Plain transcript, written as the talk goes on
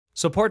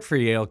Support for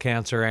Yale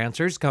Cancer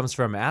Answers comes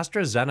from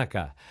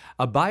AstraZeneca,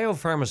 a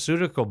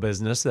biopharmaceutical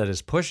business that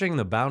is pushing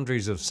the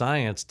boundaries of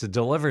science to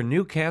deliver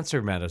new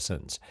cancer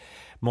medicines.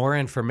 More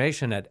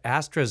information at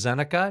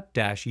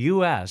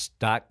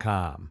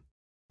AstraZeneca-US.com.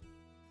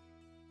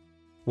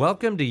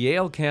 Welcome to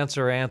Yale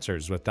Cancer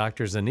Answers with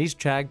Drs. Anees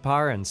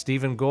Chagpar and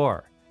Stephen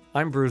Gore.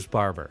 I'm Bruce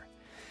Barber.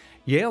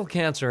 Yale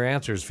Cancer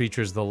Answers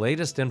features the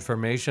latest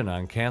information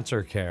on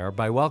cancer care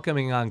by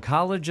welcoming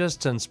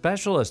oncologists and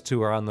specialists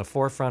who are on the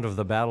forefront of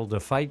the battle to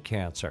fight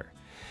cancer.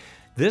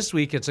 This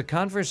week, it's a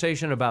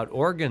conversation about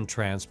organ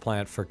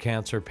transplant for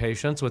cancer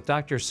patients with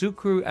Dr.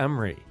 Sukru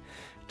Emry.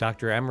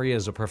 Dr. Emry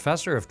is a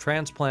professor of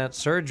transplant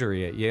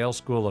surgery at Yale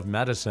School of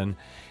Medicine,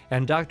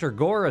 and Dr.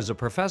 Gore is a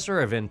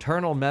professor of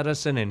internal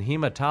medicine and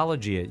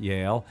hematology at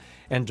Yale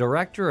and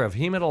director of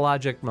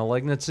hematologic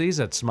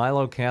malignancies at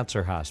Smilow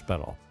Cancer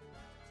Hospital.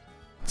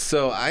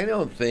 So I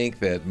don't think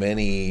that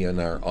many in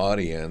our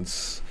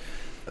audience,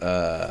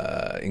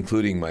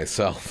 including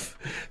myself,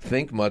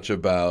 think much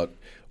about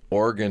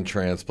organ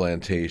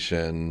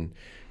transplantation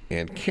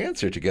and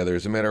cancer together.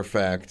 As a matter of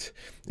fact,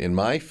 in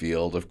my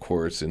field, of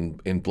course,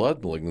 in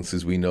blood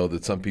malignancies, we know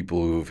that some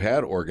people who've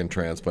had organ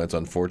transplants,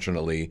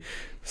 unfortunately,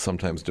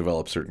 sometimes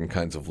develop certain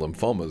kinds of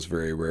lymphomas,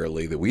 very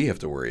rarely, that we have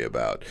to worry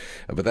about.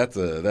 But that's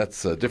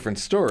a different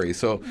story.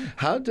 So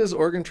how does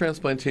organ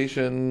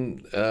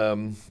transplantation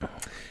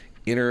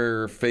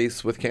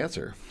interface with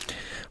cancer?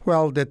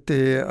 Well,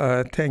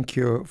 thank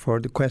you for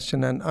the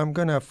question, and I'm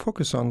going to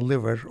focus on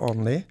liver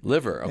only.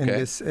 Liver, okay. In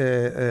this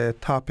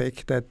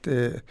topic,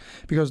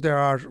 because there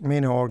are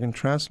many organ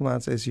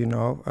transplants, as you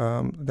know,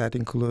 that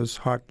includes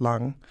heart,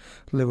 lung,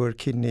 liver,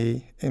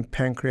 kidney, and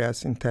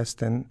pancreas,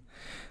 intestine,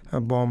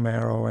 bone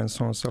marrow, and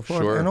so on and so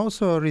forth. Sure. And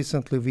also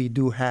recently we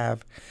do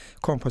have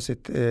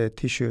composite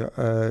tissue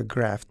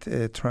graft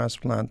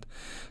transplant,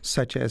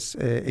 such as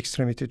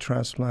extremity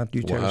transplant,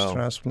 uterus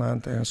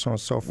transplant, and so on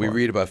and so forth. We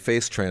read about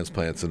face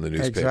transplants in the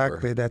newspaper.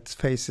 Exactly, that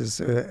face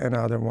is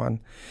another one.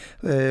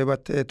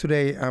 But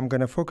today I'm going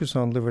to focus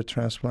on liver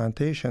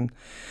transplantation.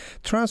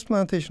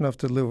 Transplantation of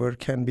the liver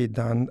can be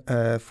done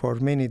for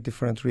many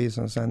different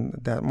reasons, and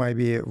that might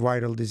be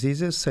viral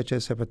diseases such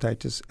as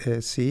hepatitis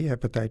C,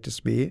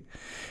 hepatitis B,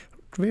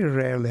 very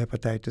rarely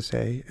hepatitis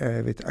A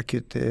with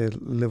acute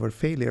liver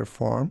failure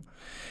form,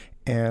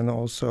 and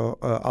also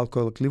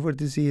alcoholic liver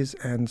disease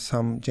and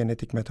some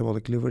genetic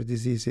metabolic liver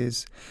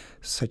diseases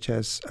such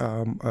as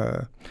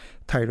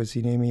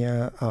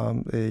tyrosinemia,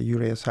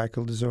 urea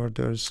cycle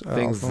disorders.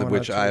 Things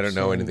which I don't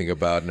know anything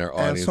about, and our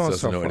audience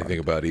doesn't know anything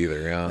about either.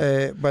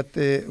 Yeah. But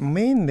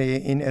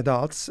mainly in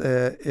adults,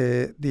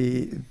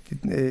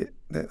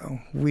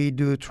 we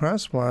do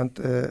transplant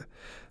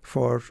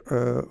for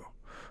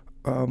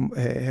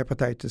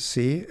hepatitis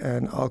C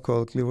and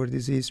alcoholic liver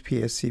disease,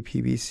 PSC,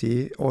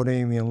 PBC,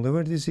 autoimmune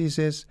liver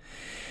diseases,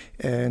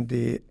 and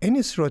any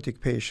cirrhotic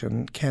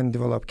patient can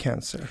develop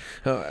cancer.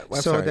 I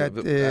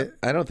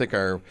don't think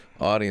our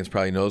audience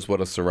probably knows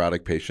what a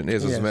cirrhotic patient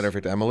is. As a matter of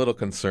fact, I'm a little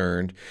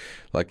concerned.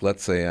 Like,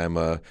 let's say I'm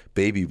a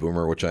baby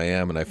boomer, which I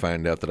am, and I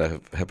find out that I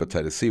have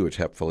hepatitis C, which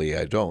hopefully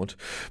I don't,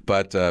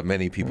 but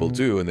many people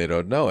do, and they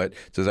don't know it.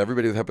 Does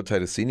everybody with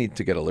hepatitis C need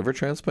to get a liver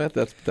transplant?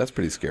 That's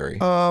pretty scary.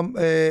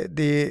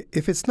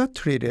 If it's not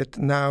treated,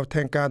 now,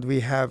 thank God,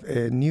 we have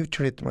new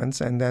treatments,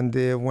 and then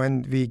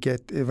when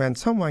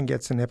someone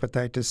gets an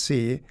hepatitis C,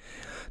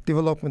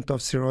 development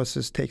of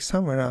cirrhosis takes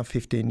somewhere around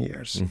 15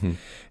 years. Mm-hmm.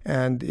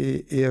 And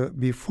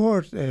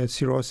before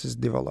cirrhosis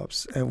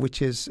develops,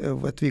 which is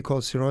what we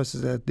call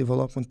cirrhosis, the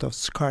development of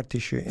scar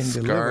tissue in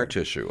the liver. Scar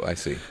tissue, I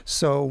see.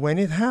 So when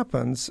it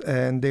happens,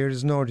 and there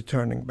is no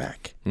returning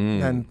back,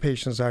 then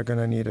patients are going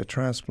to need a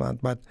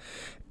transplant. But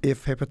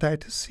if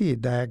hepatitis C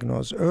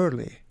diagnosed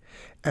early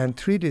and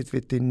treated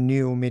with the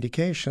new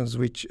medications,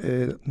 which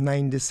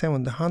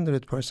 97 to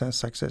 100%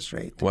 success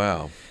rate.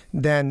 Wow.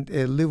 Then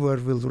liver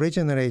will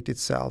regenerate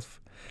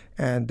itself,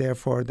 and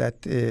therefore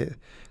that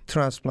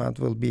transplant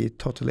will be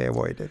totally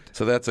avoided.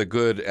 So that's a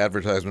good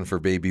advertisement for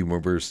baby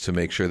boomers to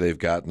make sure they've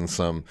gotten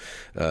some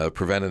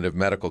preventative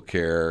medical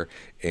care,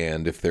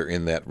 and if they're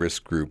in that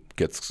risk group,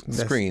 gets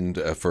screened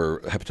for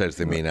hepatitis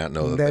they may not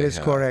know that they have. That is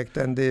correct.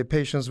 And the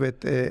patients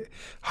with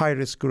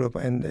high-risk group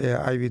and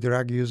IV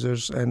drug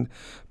users and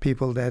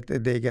people that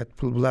they get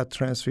blood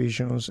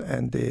transfusions,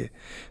 and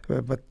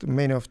but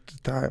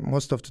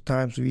most of the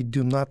times we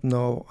do not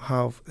know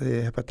how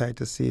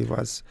hepatitis C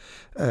was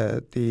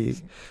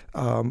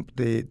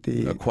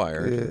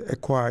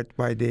acquired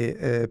by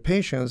the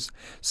patients.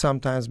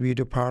 Sometimes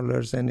beauty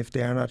parlors, and if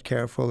they are not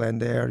careful and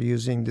they are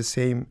using the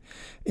same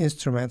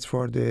instruments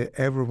for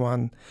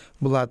everyone,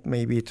 blood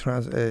may be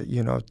via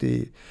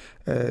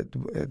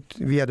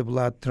the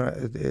blood,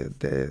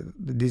 the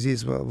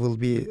disease will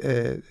be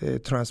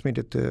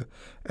transmitted to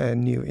a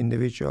new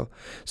individual.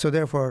 So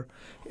therefore,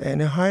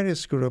 in a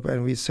high-risk group,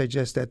 and we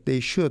suggest that they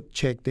should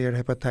check their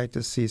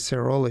hepatitis C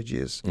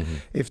serologies.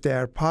 If they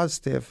are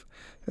positive,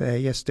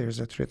 yes, there's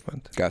a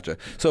treatment. Gotcha.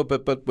 So,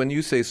 but when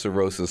you say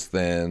cirrhosis,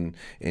 then,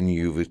 and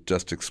you've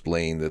just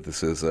explained that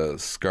this is a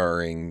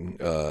scarring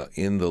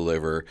in the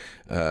liver,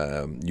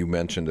 you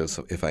mentioned,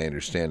 if I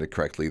understand it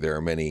correctly, there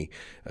are many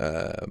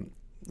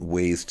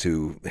ways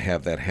to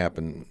have that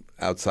happen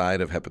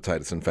outside of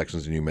hepatitis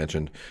infections, and you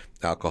mentioned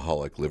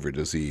alcoholic liver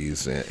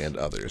disease and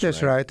others.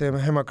 That's right.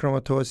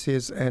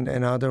 Hemochromatosis and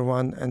another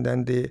one, and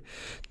then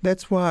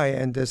that's why,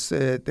 and this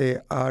they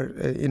are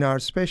in our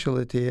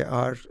specialty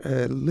are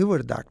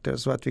liver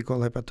doctors, what we call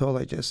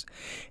hepatologists.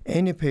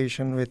 Any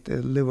patient with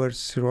liver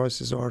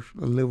cirrhosis or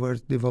liver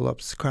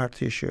develops scar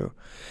tissue,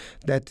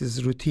 that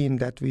is routine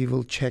that we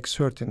will check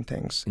certain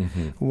things.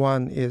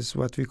 One is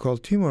what we call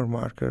tumor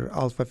marker,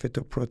 alpha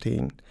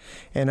fetoprotein.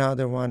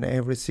 Another one,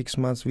 every 6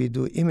 months we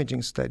do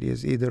imaging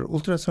studies, either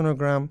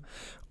ultrasonogram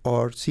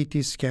or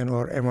CT scan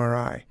or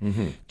MRI,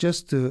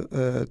 just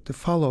to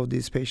follow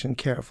this patient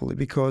carefully,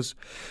 because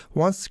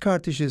once scar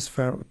tissue is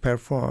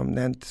performed,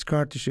 then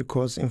scar tissue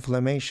causes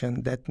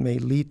inflammation that may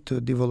lead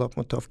to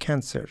development of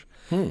cancer,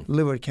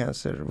 liver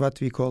cancer, what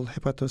we call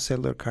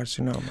hepatocellular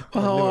carcinoma.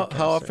 Well,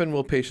 how often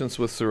will patients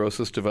with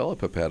cirrhosis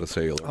develop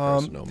hepatocellular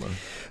carcinoma?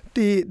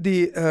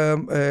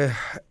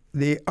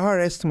 Our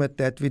estimate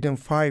that within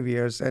 5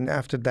 years and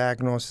after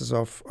diagnosis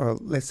of,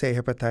 let's say,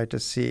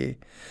 hepatitis C,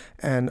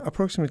 and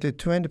approximately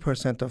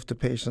 20% of the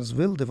patients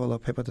will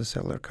develop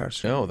hepatocellular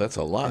carcinoma. Oh, that's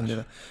a lot.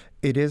 And,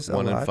 it is a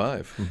lot. 1 in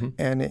 5.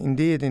 And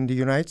indeed, in the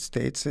United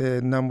States,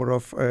 the number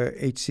of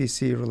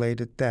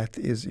HCC-related death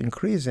is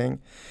increasing.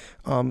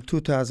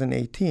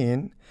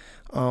 2018,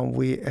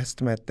 we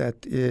estimate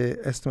that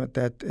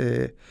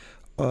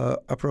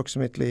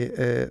approximately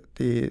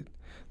the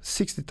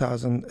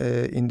 60,000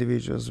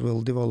 individuals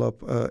will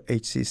develop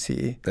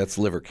HCC. That's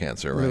liver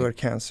cancer, right? Liver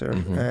cancer.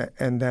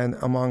 And then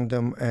among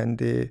them,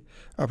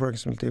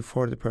 approximately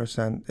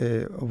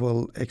 40%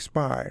 will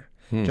expire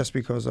just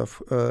because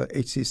of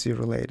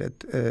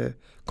HCC-related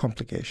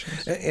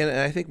complications. And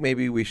I think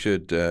maybe we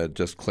should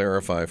just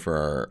clarify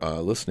for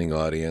our listening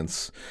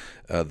audience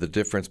the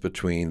difference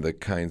between the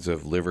kinds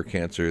of liver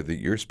cancer that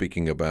you're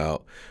speaking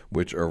about,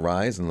 which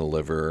arise in the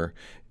liver.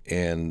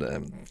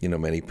 And,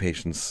 many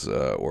patients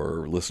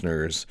or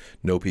listeners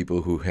know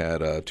people who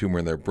had a tumor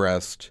in their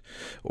breast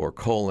or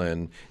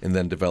colon and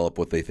then develop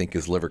what they think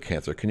is liver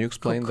cancer. Can you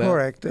explain that?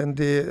 Correct. And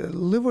the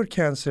liver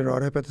cancer or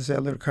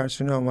hepatocellular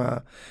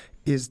carcinoma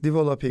is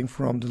developing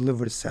from the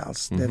liver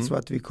cells. That's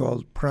what we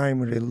call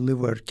primary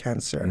liver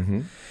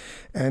cancer.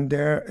 And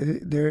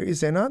there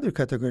is another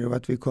category,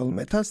 what we call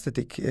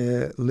metastatic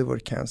liver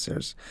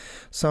cancers.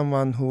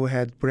 Someone who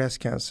had breast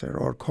cancer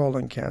or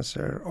colon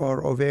cancer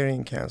or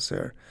ovarian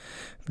cancer,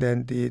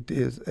 then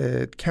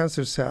the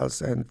cancer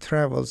cells and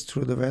travels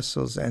through the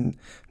vessels and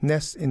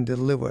nests in the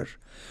liver.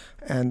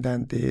 And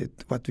then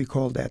what we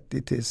call that,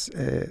 it is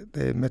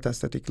the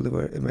metastatic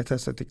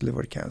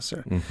liver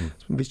cancer,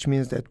 which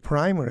means that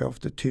primary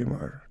of the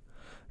tumor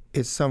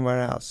is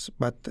somewhere else,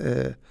 but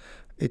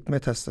it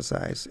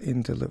metastasizes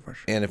in the liver.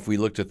 And if we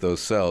looked at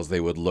those cells, they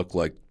would look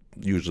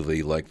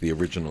usually like the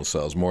original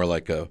cells, more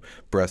like a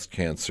breast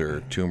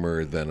cancer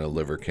tumor than a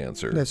liver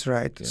cancer. That's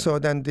right. Yeah. So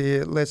then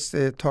let's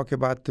talk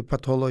about the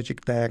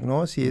pathologic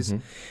diagnosis.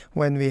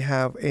 When we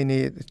have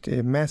any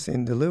mass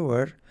in the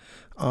liver,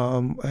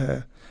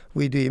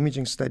 we do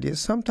imaging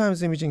studies.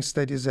 Sometimes imaging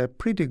studies are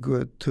pretty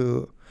good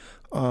to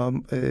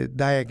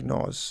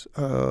diagnose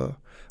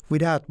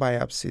without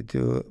biopsy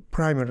to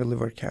primary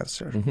liver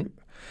cancer.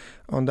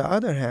 On the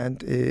other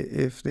hand,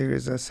 if there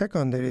is a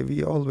secondary,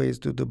 we always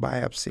do the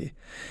biopsy.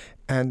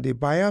 And the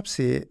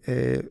biopsy,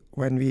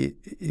 when we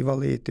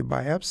evaluate the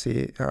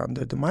biopsy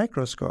under the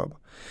microscope,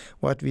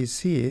 what we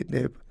see,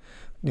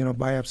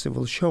 biopsy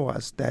will show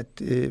us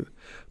that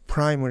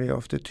primary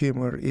of the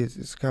tumor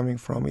is coming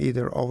from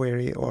either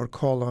ovary or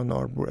colon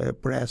or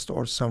breast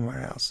or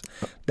somewhere else.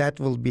 That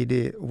will be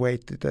the way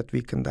that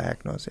we can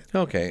diagnose it.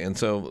 Okay, and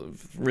so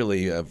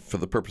really for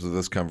the purpose of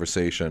this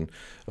conversation,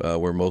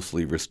 we're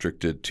mostly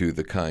restricted to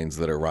the kinds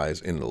that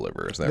arise in the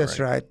liver, is that That's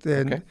right.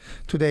 And okay.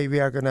 Today we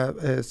are going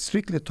to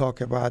strictly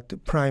talk about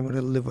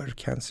primary liver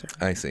cancer.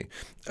 I see.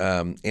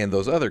 And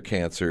those other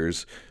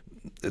cancers,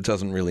 it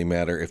doesn't really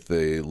matter if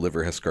the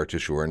liver has scar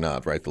tissue or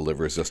not, right? The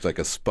liver is just like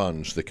a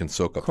sponge that can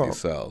soak up these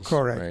cells.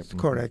 Correct, right?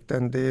 Correct.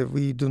 And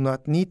we do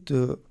not need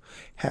to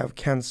have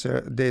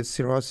cancer, the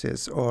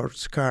cirrhosis or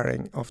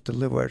scarring of the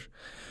liver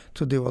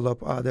to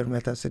develop other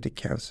metastatic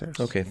cancers.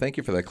 Okay, thank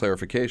you for that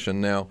clarification.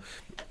 Now,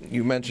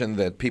 you mentioned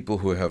that people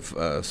who have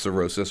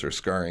cirrhosis or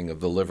scarring of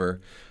the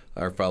liver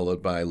are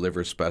followed by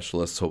liver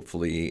specialists,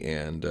 hopefully,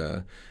 and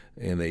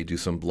they do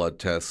some blood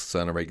tests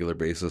on a regular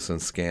basis and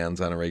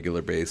scans on a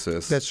regular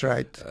basis. That's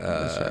right.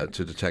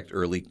 To detect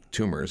early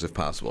tumors, if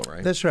possible,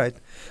 right? That's right.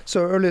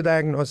 So early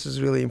diagnosis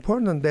is really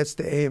important. That's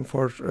the aim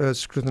for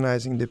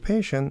scrutinizing the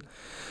patient,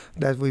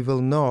 that we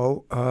will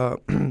know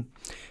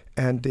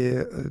And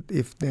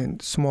if then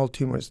small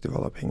tumor is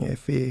developing,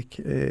 if we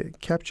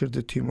capture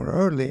the tumor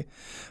early,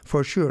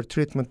 for sure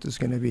treatment is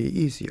going to be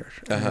easier.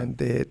 And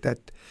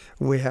that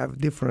we have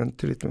different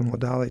treatment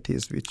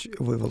modalities, which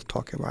we will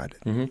talk about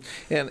it.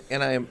 And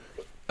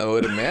I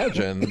would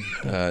imagine,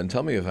 and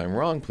tell me if I'm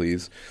wrong,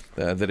 please,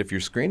 that if you're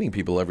screening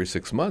people every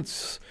 6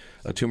 months,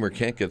 a tumor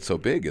can't get so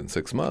big in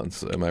 6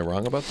 months. Am I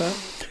wrong about that?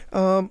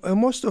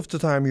 Most of the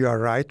time you are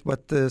right,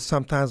 but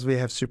sometimes we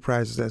have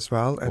surprises as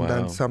well. And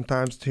then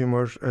sometimes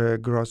tumor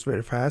grows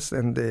very fast.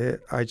 And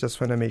I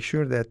just want to make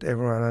sure that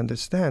everyone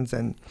understands.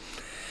 And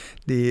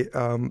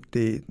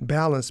the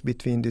balance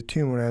between the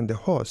tumor and the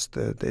host,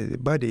 the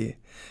body,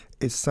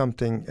 is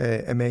something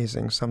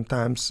amazing.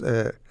 Sometimes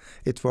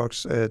it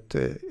works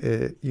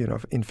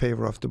in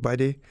favor of the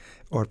body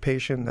or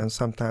patient, and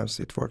sometimes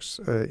it works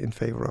in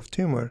favor of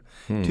tumor.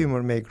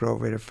 Tumor may grow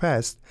very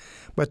fast,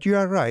 but you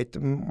are right.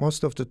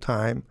 Most of the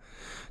time,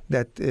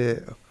 that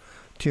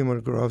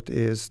tumor growth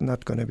is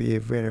not going to be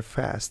very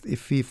fast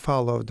if we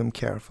follow them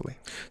carefully.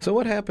 So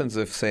what happens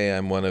if, say,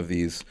 I'm one of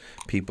these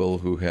people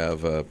who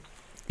have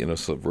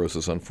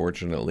cirrhosis,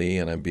 unfortunately,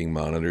 and I'm being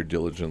monitored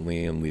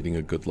diligently and leading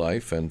a good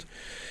life, and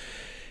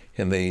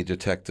they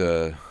detect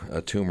a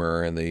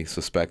tumor and they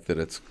suspect that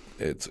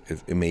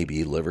it may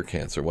be liver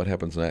cancer. What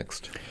happens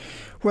next?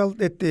 Well,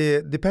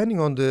 depending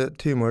on the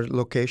tumor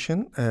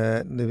location,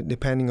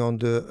 depending on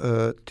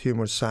the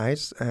tumor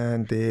size,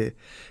 and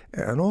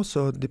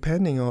also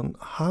depending on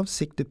how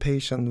sick the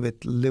patient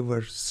with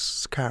liver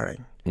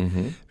scarring,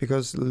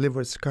 because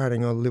liver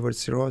scarring or liver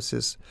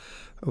cirrhosis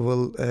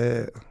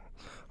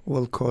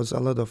will cause a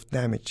lot of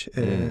damage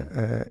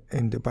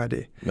in the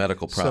body.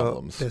 Medical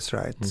problems. So, that's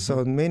right.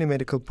 So many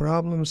medical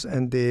problems,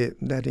 and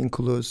that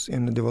includes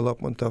in the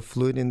development of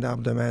fluid in the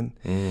abdomen,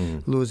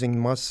 losing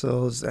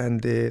muscles,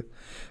 and the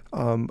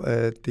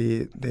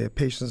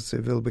patients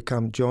will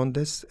become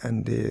jaundice,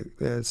 and the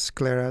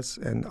scleras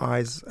and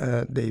eyes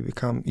they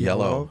become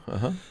yellow.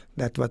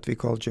 That's what we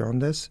call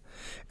jaundice,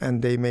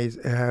 and they may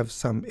have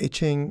some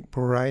itching,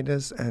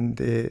 pruritus, and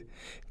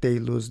they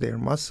lose their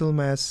muscle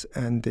mass,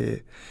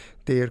 and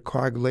their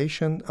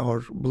coagulation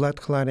or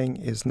blood clotting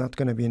is not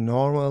going to be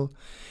normal,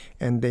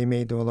 and they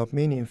may develop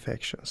many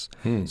infections.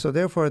 So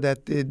therefore,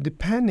 that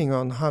depending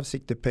on how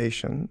sick the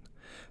patient,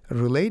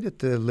 related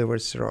to liver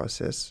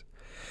cirrhosis,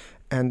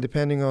 and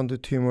depending on the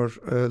tumor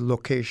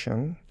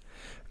location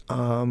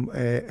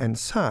and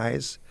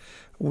size,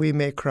 we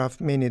may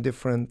craft many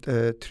different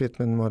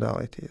treatment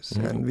modalities,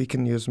 and we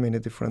can use many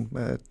different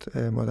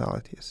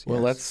modalities.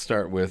 Well, let's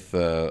start with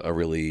a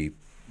really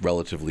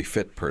relatively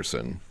fit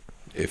person.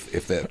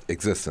 If that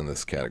exists in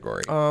this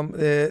category,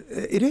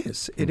 it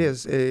is. It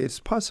is. It's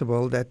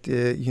possible that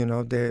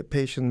the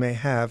patient may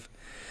have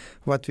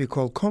what we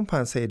call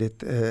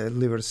compensated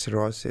liver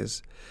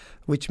cirrhosis,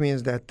 which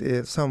means that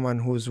someone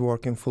who's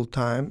working full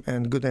time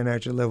and good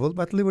energy level,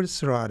 but liver is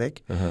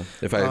cirrhotic.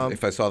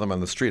 If I saw them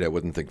on the street, I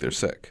wouldn't think they're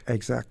sick.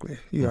 Exactly,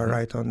 you are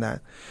right on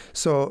that.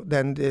 So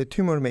then the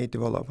tumor may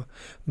develop.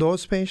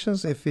 Those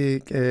patients, if we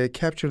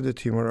capture the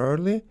tumor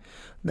early,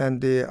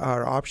 then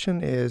our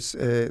option is,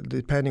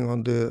 depending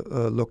on the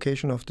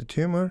location of the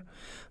tumor,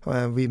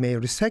 we may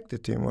resect the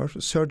tumor,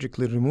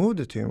 surgically remove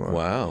the tumor.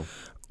 Wow.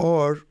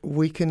 Or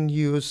we can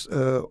use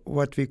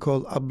what we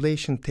call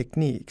ablation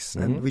techniques,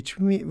 and which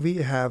we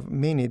have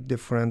many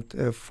different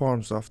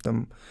forms of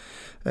them.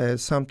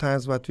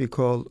 Sometimes what we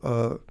call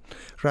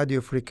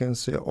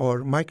radiofrequency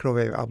or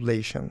microwave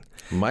ablation.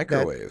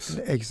 Microwaves?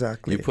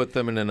 Exactly. You put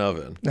them in an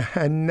oven?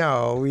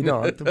 No, we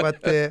don't.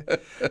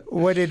 But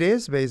what it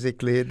is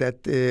basically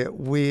that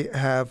we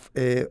have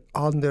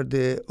under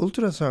the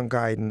ultrasound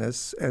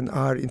guidance, and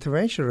our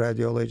intervention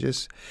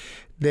radiologists,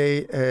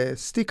 they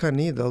stick a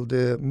needle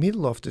the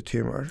middle of the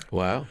tumor.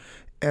 Wow.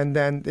 And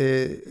then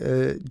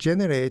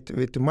generate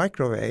with the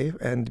microwave,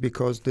 and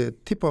because the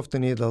tip of the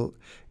needle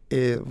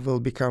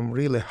will become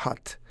really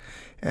hot,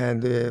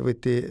 and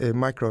with the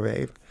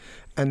microwave.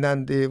 And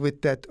then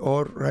with that,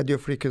 or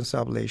radiofrequency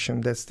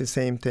ablation, that's the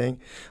same thing.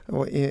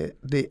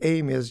 The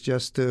aim is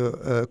just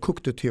to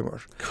cook the tumor.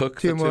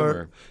 Cook the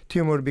tumor.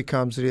 Tumor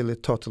becomes really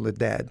totally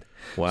dead.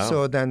 Wow.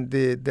 So then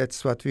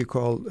that's what we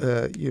call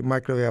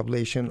microwave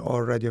ablation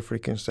or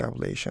radiofrequency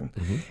ablation.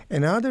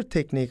 Another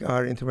technique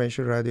our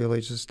interventional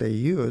radiologists, they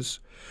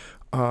use,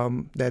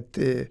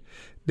 that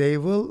they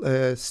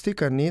will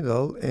stick a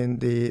needle in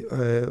the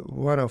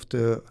one of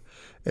the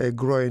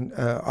groin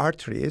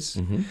arteries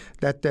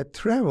that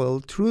travel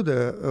through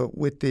the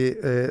with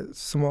the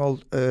small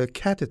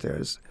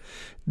catheters.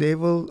 They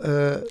will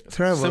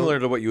travel similar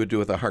to what you would do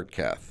with a heart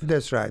cath.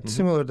 That's right,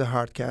 similar to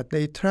heart cath.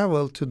 They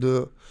travel to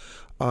the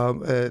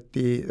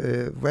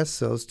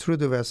vessels, through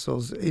the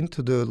vessels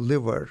into the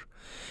liver,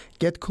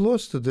 get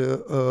close to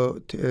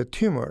the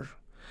tumor.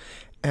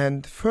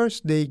 And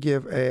first they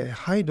give a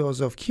high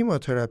dose of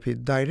chemotherapy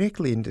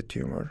directly in the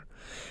tumor.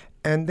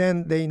 And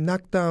then they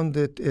knock down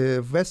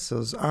the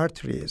vessels,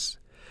 arteries,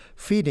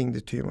 feeding the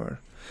tumor.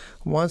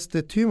 Once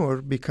the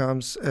tumor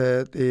becomes,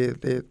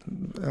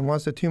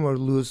 once the tumor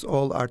loses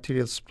all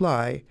arterial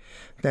supply,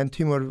 then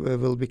tumor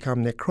will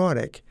become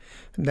necrotic.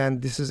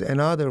 Then this is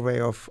another way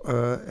of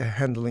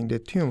handling the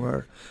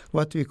tumor,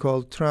 what we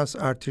call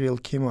transarterial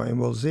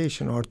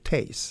chemoembolization, or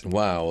TACE.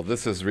 Wow,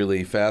 this is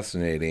really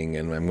fascinating,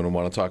 and I'm going to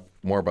want to talk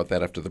more about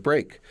that after the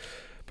break.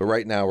 But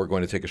right now, we're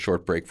going to take a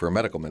short break for a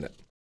medical minute.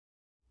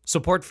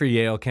 Support for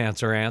Yale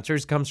Cancer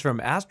Answers comes from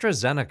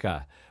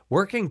AstraZeneca,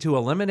 working to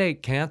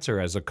eliminate cancer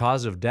as a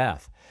cause of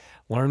death.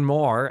 Learn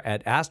more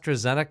at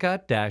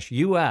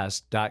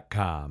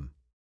AstraZeneca-US.com.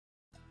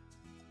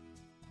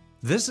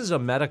 This is a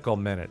medical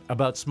minute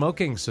about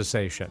smoking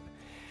cessation.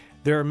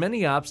 There are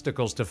many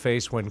obstacles to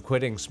face when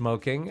quitting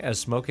smoking, as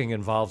smoking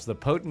involves the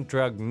potent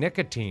drug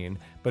nicotine,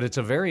 but it's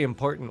a very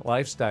important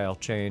lifestyle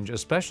change,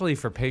 especially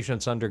for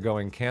patients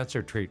undergoing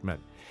cancer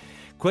treatment.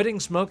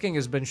 Quitting smoking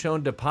has been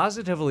shown to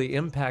positively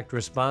impact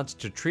response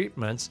to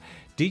treatments,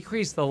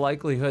 decrease the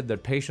likelihood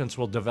that patients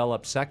will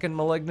develop second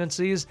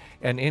malignancies,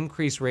 and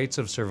increase rates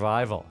of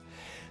survival.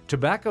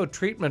 Tobacco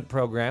treatment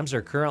programs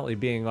are currently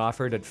being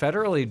offered at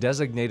federally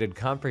designated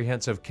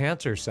comprehensive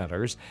cancer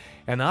centers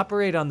and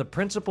operate on the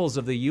principles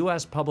of the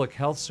U.S. Public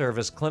Health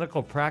Service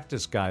clinical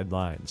practice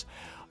guidelines.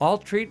 All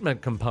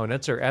treatment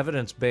components are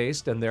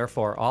evidence-based, and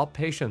therefore all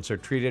patients are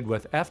treated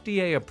with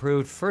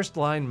FDA-approved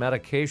first-line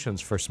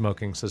medications for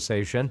smoking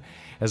cessation,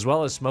 as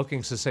well as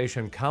smoking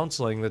cessation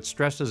counseling that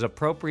stresses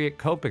appropriate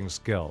coping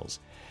skills.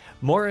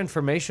 More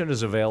information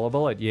is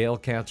available at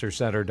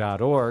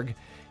yalecancercenter.org.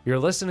 You're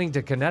listening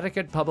to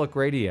Connecticut Public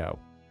Radio.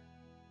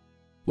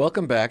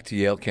 Welcome back to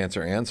Yale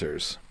Cancer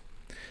Answers.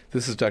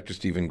 This is Dr.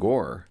 Stephen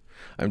Gore.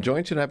 I'm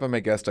joined tonight by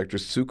my guest, Dr.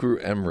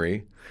 Suchroo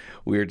Emry.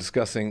 We are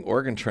discussing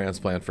organ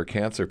transplant for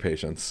cancer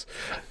patients.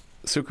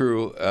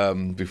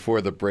 Suchroo, before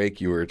the break,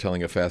 you were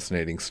telling a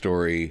fascinating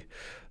story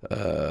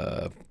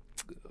of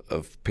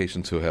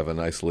patients who have an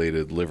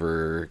isolated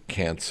liver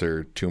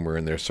cancer tumor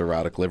in their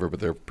cirrhotic liver,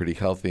 but they're pretty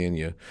healthy, and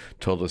you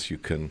told us you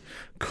can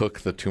cook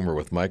the tumor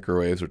with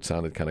microwaves, which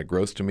sounded kind of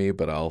gross to me,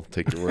 but I'll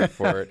take your word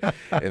for it.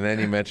 And then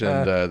you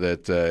mentioned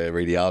that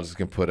radiologists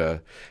can put a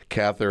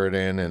catheter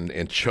in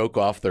and choke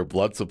off their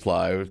blood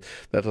supply.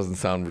 That doesn't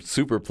sound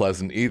super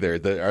pleasant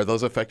either. Are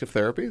those effective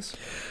therapies?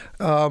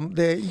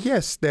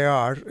 Yes, they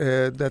are.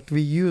 That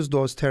we use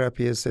those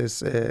therapies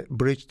as a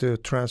bridge to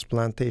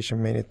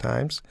transplantation many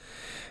times.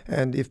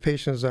 And if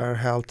patients are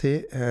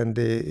healthy and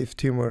if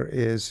tumor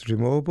is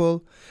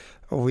removable,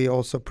 we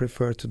also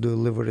prefer to do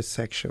liver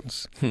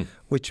resections,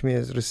 which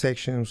means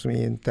resections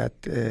mean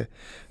that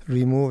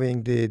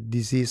removing the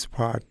disease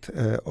part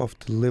of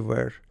the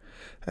liver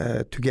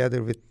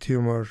together with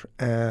tumor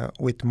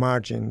with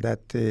margin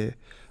that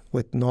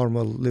with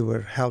normal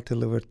liver, healthy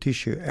liver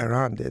tissue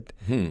around it.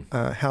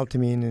 Healthy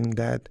meaning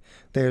that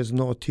there's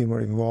no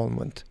tumor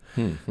involvement.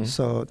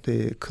 So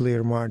the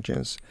clear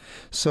margins.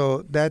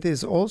 So that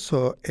is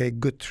also a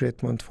good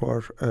treatment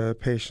for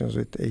patients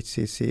with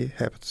HCC,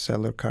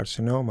 hepatocellular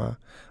carcinoma,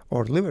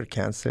 or liver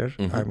cancer,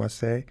 I must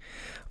say.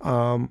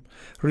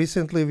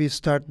 Recently, we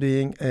started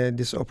doing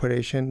this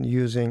operation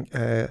using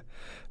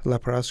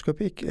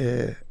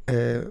laparoscopic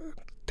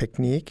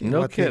technique,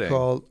 what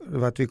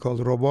we call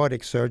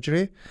robotic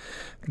surgery,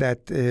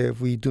 that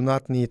we do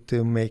not need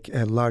to make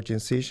a large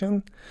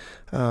incision,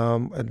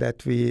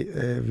 that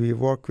we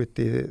work with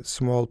the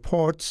small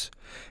ports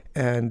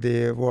and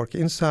work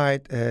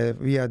inside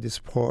via these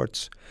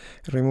ports,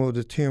 remove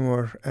the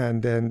tumor,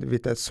 and then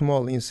with a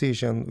small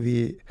incision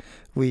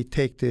we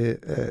take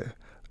the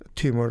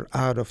tumor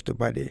out of the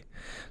body.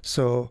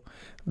 So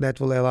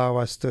that will allow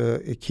us to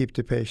keep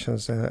the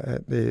patients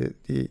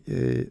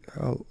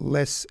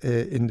less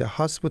in the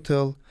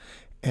hospital,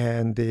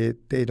 and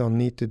they don't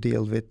need to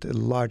deal with a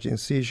large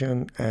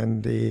incision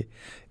and the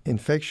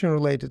infection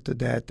related to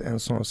that,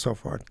 and so on and so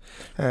forth.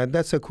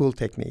 That's a cool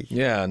technique.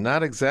 Yeah,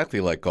 not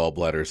exactly like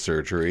gallbladder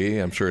surgery.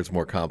 I'm sure it's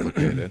more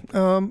complicated.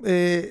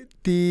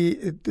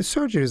 The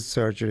surgery is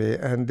surgery,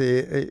 and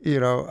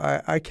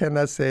I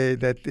cannot say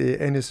that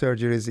any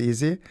surgery is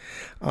easy.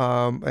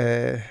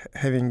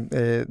 Having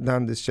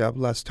done this job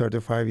last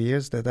 35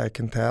 years, that I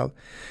can tell.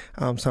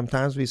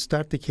 Sometimes we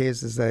start the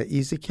case as an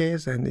easy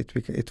case, and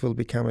it will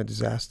become a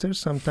disaster.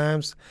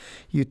 Sometimes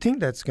you think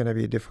that's going to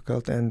be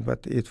difficult,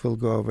 but it will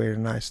go very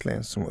nicely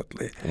and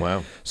smoothly.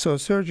 Wow! So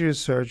surgery is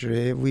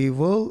surgery. We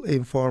will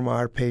inform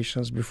our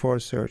patients before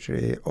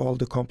surgery all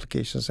the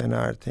complications and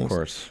other things. Of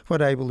course.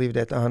 But I believe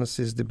that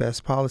honesty is the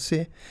best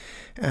policy,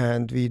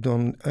 and we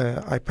don't.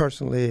 I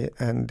personally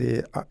and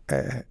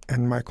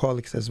my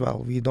colleagues as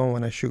well, we don't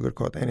want to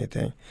sugarcoat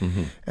anything,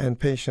 and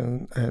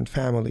patient and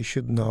family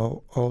should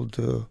know all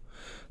the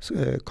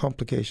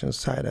complications,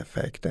 side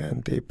effect,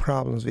 and the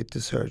problems with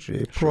the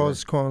surgery,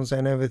 pros, cons,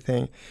 and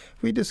everything.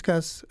 We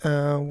discuss.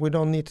 We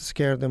don't need to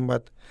scare them,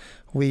 but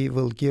we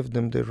will give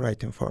them the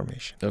right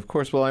information. Of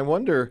course. Well, I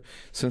wonder,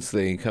 since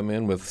they come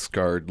in with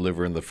scarred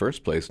liver in the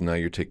first place, now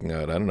you're taking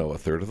out, I don't know, a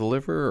third of the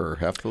liver or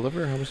half the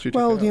liver? How much do you take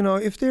out? Well, you know,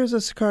 if there's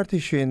a scar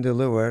tissue in the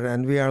liver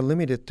and we are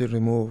limited to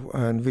remove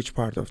and which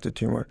part of the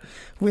tumor,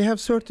 we have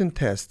certain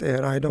tests,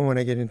 and I don't want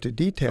to get into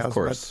details. Of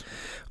course.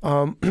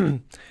 But,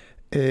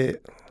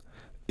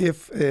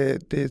 if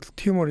the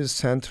tumor is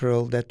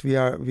central, that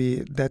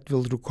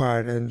will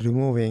require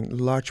removing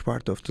large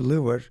part of the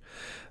liver,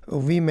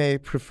 we may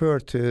prefer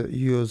to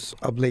use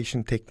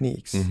ablation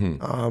techniques.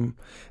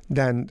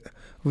 Then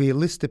we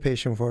list the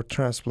patient for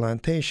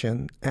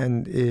transplantation,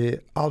 and the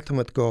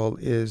ultimate goal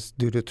is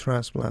do the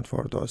transplant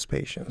for those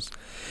patients.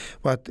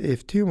 But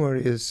if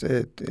tumor's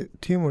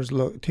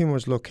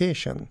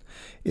location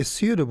is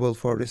suitable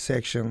for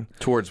resection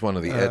towards one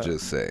of the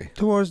edges, say.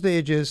 Towards the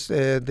edges,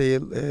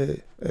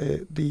 the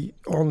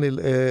only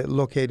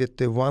located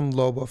the one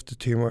lobe of the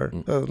tumor,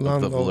 one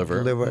lobe of the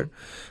liver,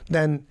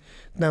 then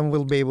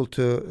we'll be able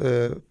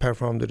to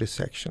perform the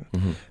resection.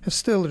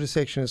 Still,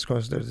 resection is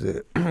considered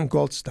the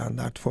gold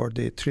standard for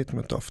the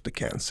treatment of the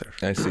cancer.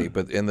 I see.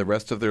 But and the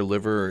rest of their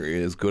liver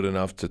is good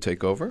enough to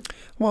take over?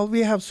 Well,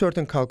 we have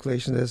certain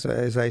calculations,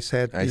 as I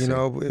said.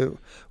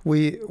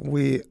 We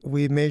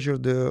measure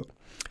the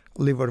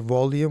liver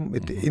volume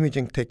with the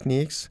imaging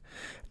techniques,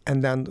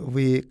 and then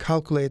we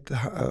calculate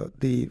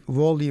the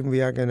volume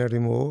we are going to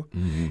remove.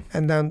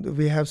 And then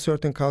we have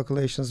certain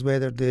calculations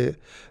whether the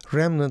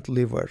remnant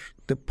liver,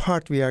 the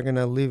part we are going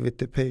to leave with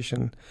the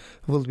patient,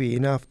 will be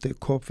enough to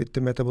cope with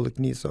the metabolic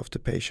needs of the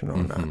patient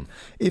or not.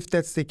 If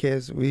that's the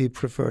case, we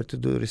prefer to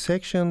do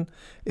resection.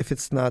 If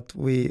it's not,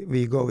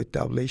 we go with the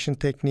ablation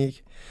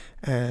technique.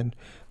 And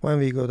when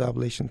we go to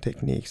ablation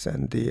techniques,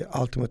 and the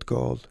ultimate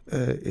goal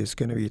is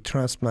going to be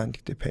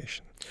transplanting the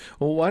patient.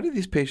 Well, why do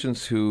these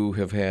patients who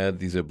have had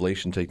these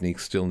ablation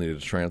techniques still need a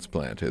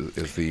transplant?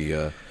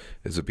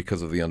 Is it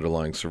because of the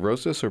underlying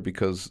cirrhosis, or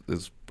because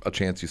there's a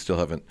chance you still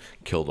haven't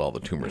killed all the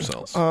tumor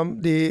cells?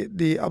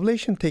 The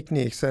ablation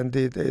techniques and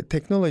the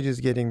technology is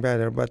getting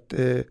better, but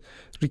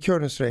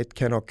recurrence rate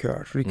can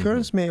occur.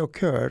 Recurrence may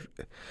occur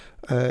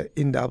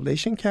in the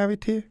ablation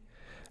cavity,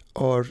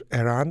 or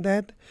around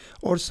that,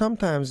 or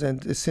sometimes,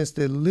 and since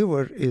the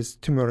liver is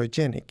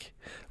tumorigenic,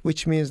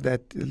 which means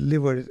that the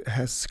liver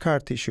has scar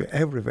tissue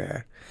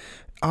everywhere,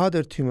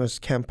 other tumors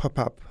can pop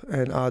up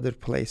in other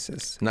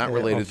places. Not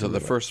related to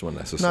the first one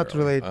necessarily. Not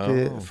related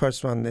to the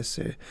first one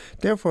necessarily.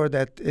 Therefore,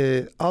 that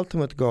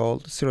ultimate goal,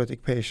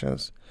 cirrhotic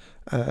patients,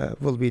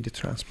 will be the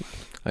transplant.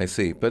 I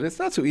see. But it's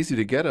not so easy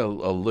to get a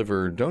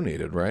liver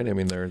donated, right? I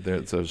mean,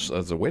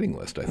 there's a waiting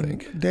list, I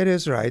think. That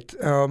is right.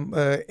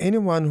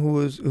 Anyone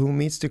who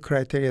meets the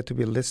criteria to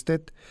be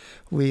listed,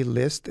 we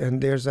list. And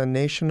there's a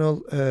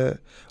national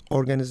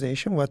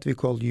organization, what we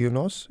call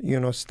UNOS.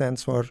 UNOS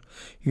stands for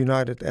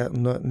United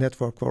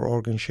Network for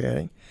Organ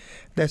Sharing.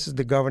 This is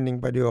the governing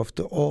body of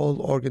all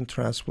organ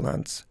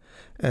transplants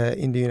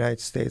in the United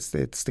States.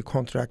 It's the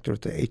contractor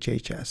to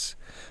HHS,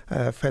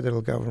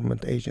 federal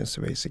government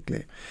agency,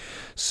 basically.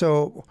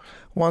 So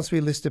once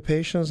we list the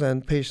patients,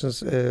 and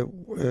patients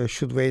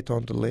should wait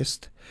on the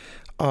list,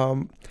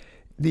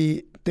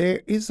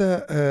 there is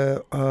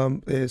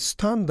a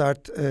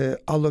standard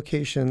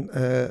allocation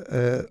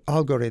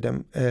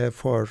algorithm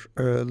for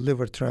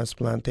liver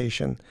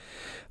transplantation.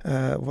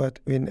 What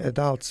in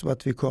adults,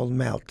 what we call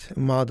MELT,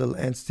 Model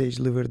End-Stage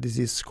Liver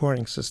Disease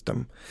Scoring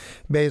System,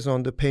 based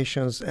on the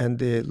patients and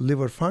the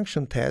liver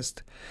function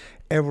test.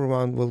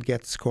 Everyone will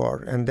get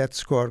score, and that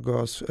score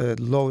goes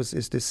lowest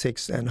is the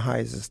 6 and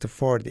highest is the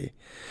 40.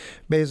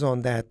 Based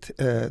on that,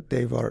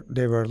 they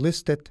were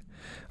listed.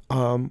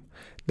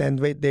 Then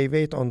they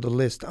wait on the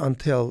list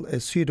until a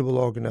suitable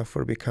organ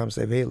offer becomes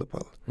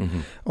available.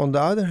 On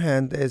the other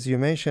hand, as you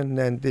mentioned,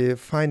 and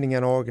finding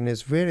an organ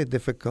is very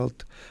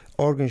difficult.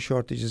 Organ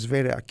shortage is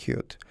very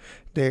acute.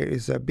 There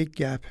is a big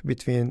gap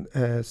between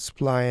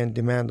supply and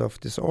demand of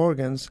these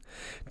organs.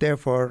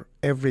 Therefore,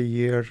 every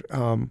year,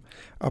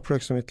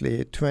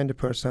 approximately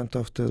 20%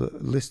 of the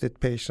listed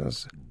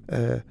patients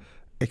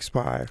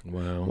expire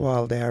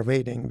while they are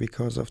waiting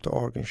because of the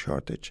organ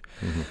shortage.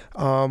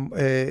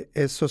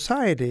 As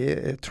society,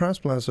 a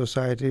transplant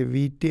society,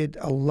 we did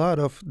a lot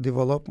of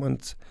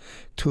development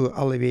to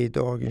alleviate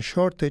the organ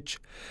shortage.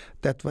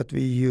 That's what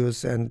we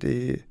use, and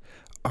the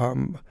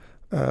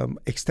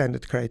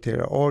extended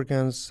criteria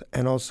organs,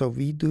 and also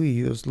we do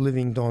use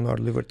living donor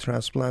liver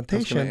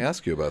transplantation. I was going to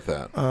ask you about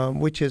that.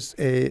 Which is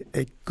a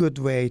good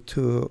way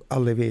to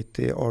alleviate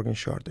the organ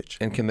shortage.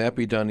 And can that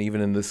be done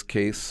even in this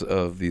case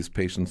of these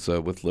patients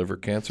with liver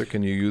cancer?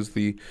 Can you use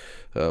the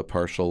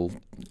partial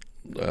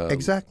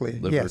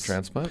liver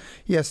transplant?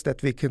 Yes,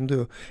 that we can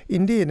do.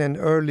 Indeed, in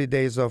early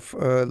days of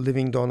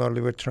living donor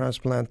liver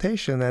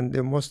transplantation, and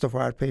most of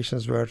our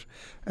patients were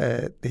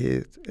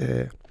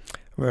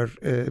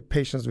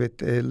patients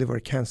with liver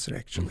cancer,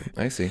 actually.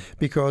 I see.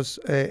 Because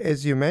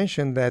as you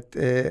mentioned that,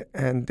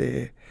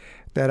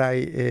 that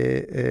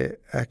I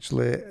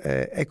actually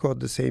echoed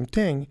the same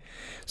thing.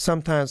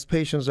 Sometimes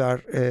patients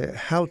are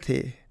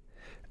healthy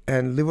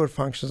and liver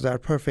functions are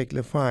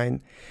perfectly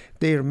fine.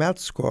 Their MELD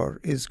score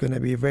is going to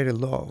be very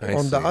low.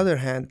 On the other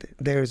hand,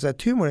 there is a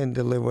tumor in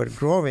the liver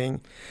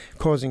growing,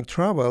 causing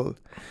trouble,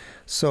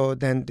 so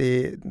then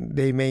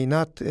they may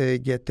not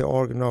get the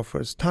organ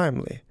offers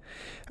timely.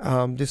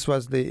 This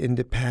was in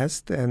the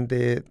past, and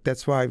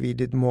that's why we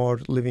did more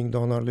living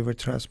donor liver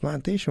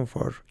transplantation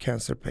for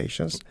cancer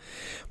patients.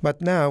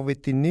 But now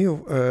with the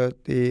new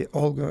the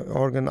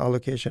organ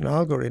allocation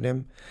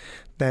algorithm,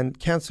 then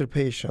cancer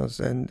patients,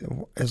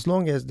 and as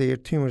long as their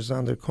tumor is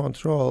under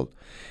control,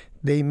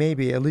 they may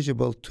be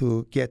eligible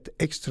to get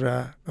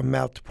extra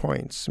MELD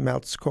points,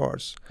 MELD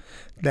scores.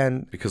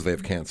 Then because they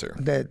have cancer.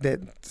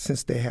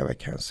 Since they have a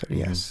cancer,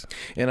 yes.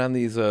 And on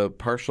these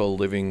partial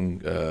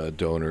living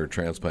donor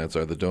transplants,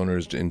 are the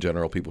donors in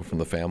general people from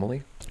the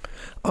family?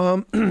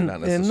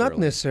 Not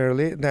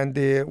necessarily. Then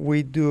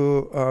we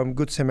do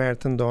Good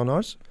Samaritan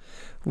donors.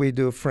 We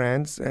do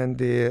friends and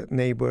the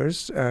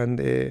neighbors and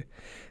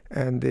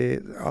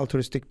the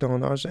altruistic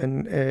donors,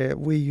 and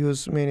we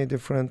use many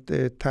different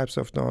types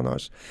of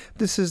donors.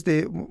 This is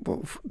the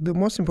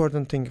most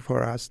important thing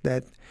for us,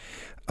 that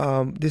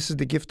this is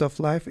the gift of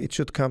life. It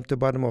should come to the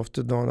bottom of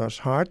the donor's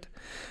heart,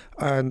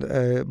 and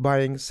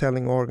buying,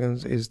 selling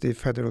organs is the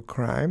federal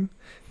crime.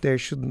 There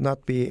should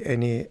not be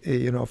any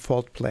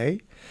fault play.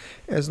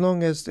 As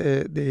long as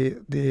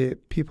the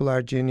people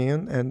are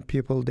genuine and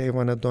people they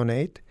want to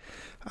donate,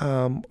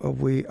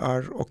 we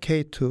are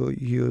okay to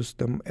use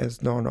them as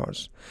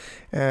donors.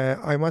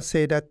 I must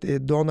say that the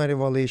donor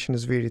evaluation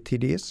is very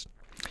tedious.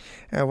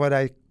 What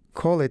I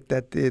call it,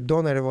 that the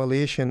donor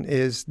evaluation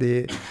is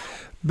the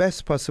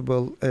best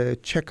possible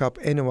checkup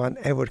anyone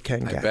ever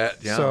can get. I bet,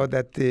 yeah. So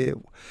that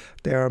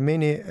there are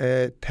many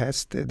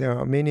tests, there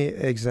are many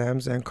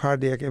exams and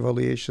cardiac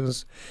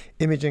evaluations,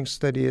 imaging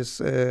studies,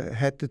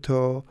 head to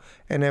toe,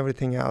 and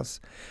everything else.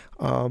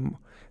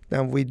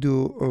 Then we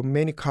do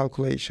many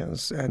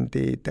calculations, and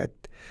that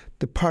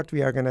the part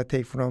we are going to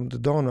take from the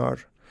donor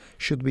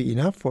should be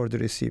enough for the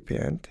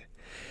recipient.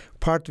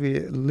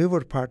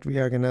 Liver part we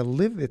are going to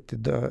leave with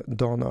the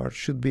donor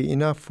should be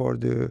enough for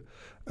the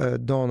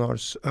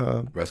donor's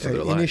rest of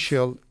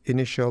their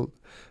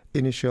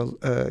initial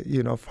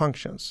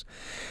functions.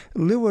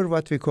 Liver,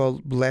 what we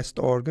call blessed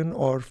organ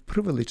or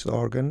privileged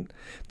organ,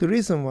 the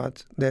reason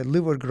what the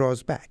liver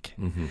grows back.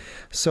 Mm-hmm.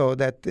 So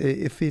that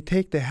if we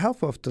take the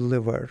half of the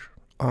liver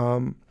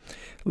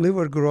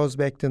grows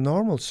back to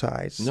normal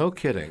size. No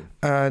kidding.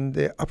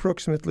 And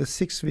approximately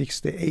 6 weeks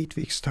to 8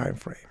 weeks time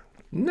frame.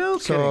 No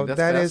kidding.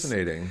 That's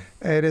fascinating.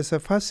 It is a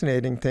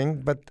fascinating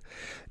thing, but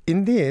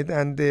indeed,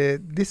 and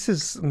this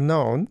is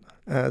known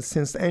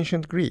since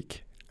ancient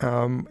Greek.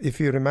 If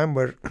you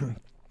remember,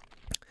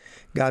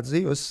 God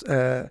Zeus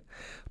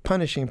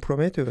punishing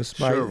Prometheus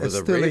by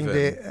stealing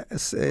the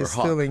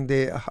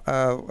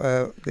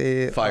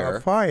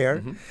fire,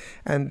 mm-hmm.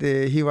 And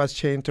he was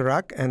chained to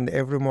rock. And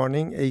every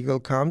morning, eagle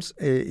comes,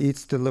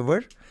 eats the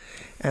liver,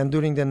 and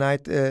during the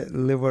night,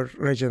 liver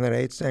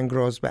regenerates and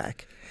grows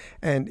back,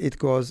 and it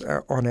goes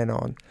on and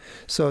on.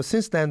 So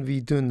since then,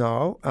 we do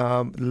know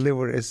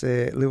liver is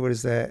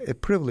a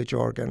privileged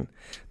organ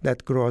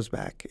that grows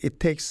back. It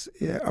takes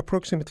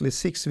approximately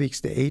 6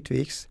 weeks to 8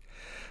 weeks.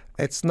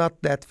 It's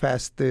not that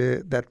fast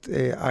that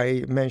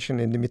I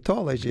mentioned in the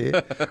mythology.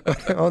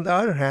 But on the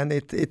other hand,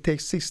 it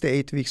takes 6 to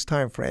 8 weeks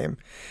time frame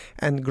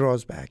and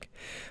grows back.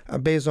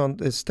 Based on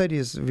the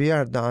studies we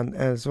are done,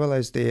 as well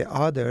as the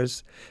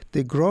others,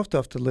 the growth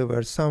of the liver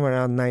is somewhere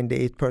around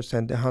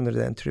 98% to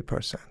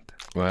 103%.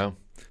 Wow,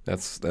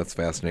 that's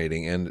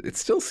fascinating. And it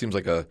still seems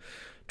like a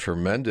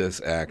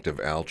tremendous act of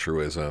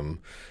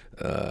altruism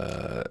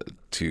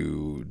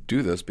to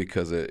do this,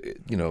 because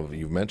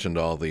you've mentioned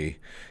all the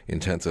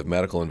intensive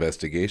medical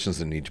investigations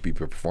that need to be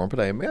performed, but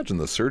I imagine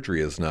the surgery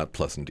is not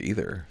pleasant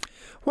either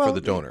for the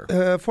donor.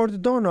 For the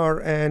donor,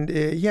 and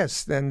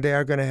yes, then they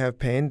are going to have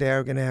pain. They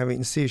are going to have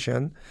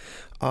incision.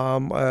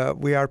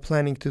 We are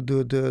planning to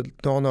do the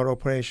donor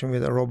operation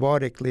with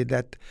robotically,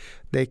 that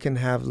they can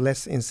have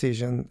less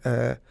incision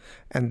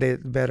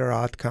and better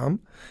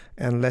outcome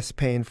and less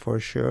pain for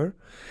sure.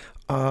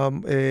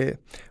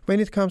 When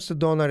it comes to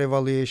donor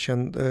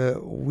evaluation,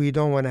 we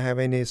don't want to have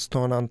any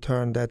stone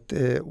unturned that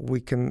we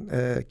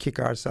can kick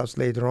ourselves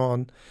later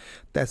on.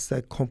 That's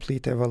a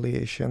complete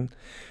evaluation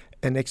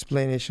and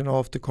explanation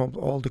of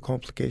all the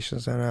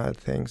complications and other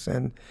things.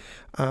 And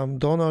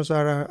donors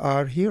are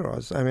our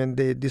heroes. I mean,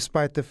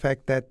 despite the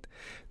fact that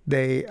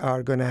they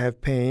are going to have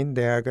pain,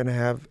 they are going to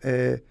have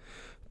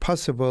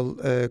possible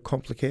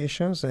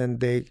complications,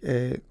 and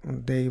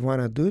they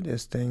want to do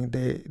this thing.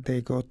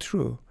 They go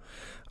through.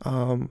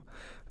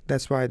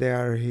 That's why they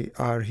are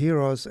our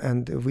heroes,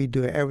 and we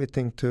do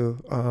everything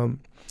to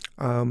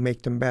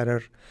make them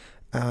better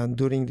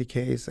during the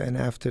case and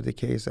after the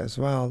case as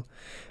well.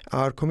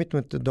 Our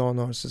commitment to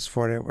donors is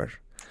forever.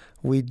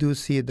 We do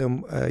see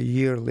them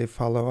yearly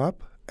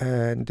follow-up,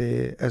 and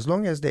as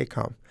long as they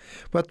come.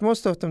 But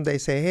most of them, they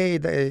say, hey,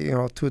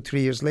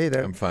 2-3 years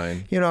later, I'm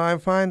fine. I'm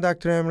fine,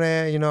 Dr.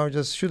 Emre,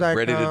 just should I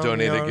Ready come? to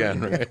donate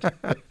again, right?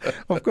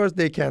 Of course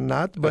they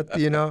cannot, but,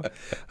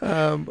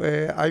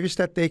 I wish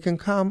that they can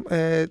come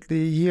the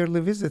yearly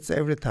visits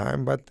every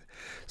time, but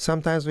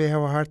sometimes we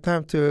have a hard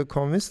time to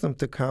convince them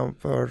to come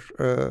for,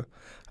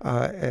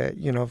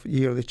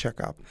 yearly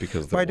checkup.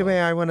 By the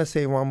way, I want to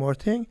say one more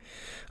thing.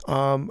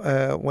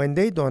 When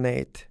they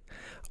donate,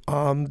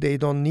 they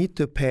don't need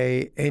to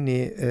pay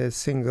any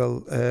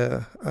single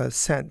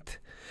cent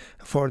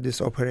for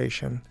this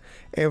operation.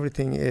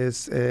 Everything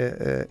is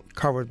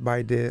covered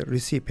by the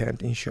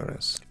recipient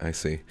insurance. I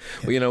see.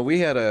 Well,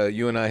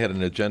 you and I had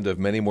an agenda of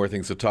many more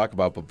things to talk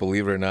about, but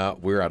believe it or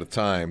not, we're out of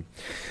time.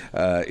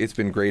 It's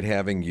been great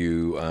having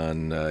you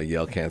on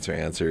Yale Cancer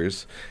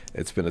Answers.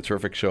 It's been a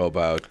terrific show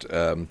about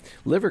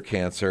liver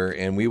cancer,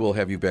 and we will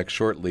have you back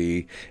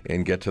shortly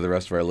and get to the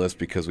rest of our list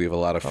because we have a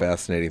lot of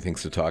fascinating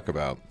things to talk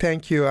about.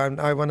 Thank you.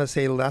 I want to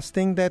say last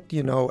thing that,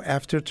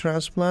 after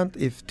transplant,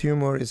 if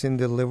tumor is in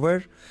the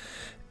liver,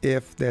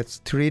 if that's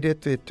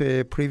treated with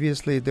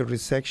previously the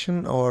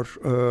resection or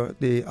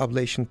the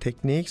ablation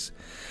techniques,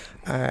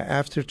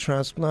 after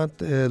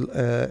transplant,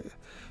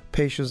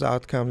 patient's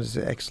outcome is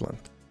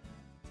excellent.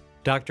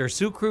 Dr.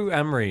 Sucru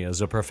Emre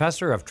is a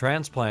professor of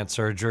transplant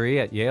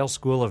surgery at Yale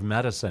School of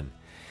Medicine.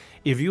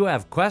 If you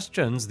have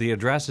questions, the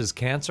address is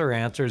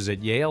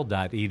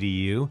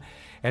canceranswers@yale.edu,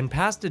 and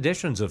past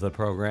editions of the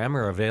program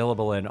are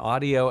available in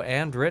audio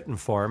and written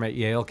form at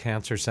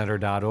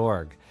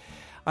yalecancercenter.org.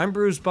 I'm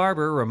Bruce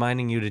Barber,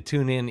 reminding you to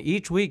tune in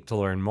each week to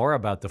learn more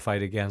about the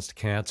fight against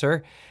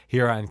cancer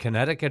here on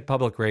Connecticut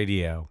Public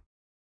Radio.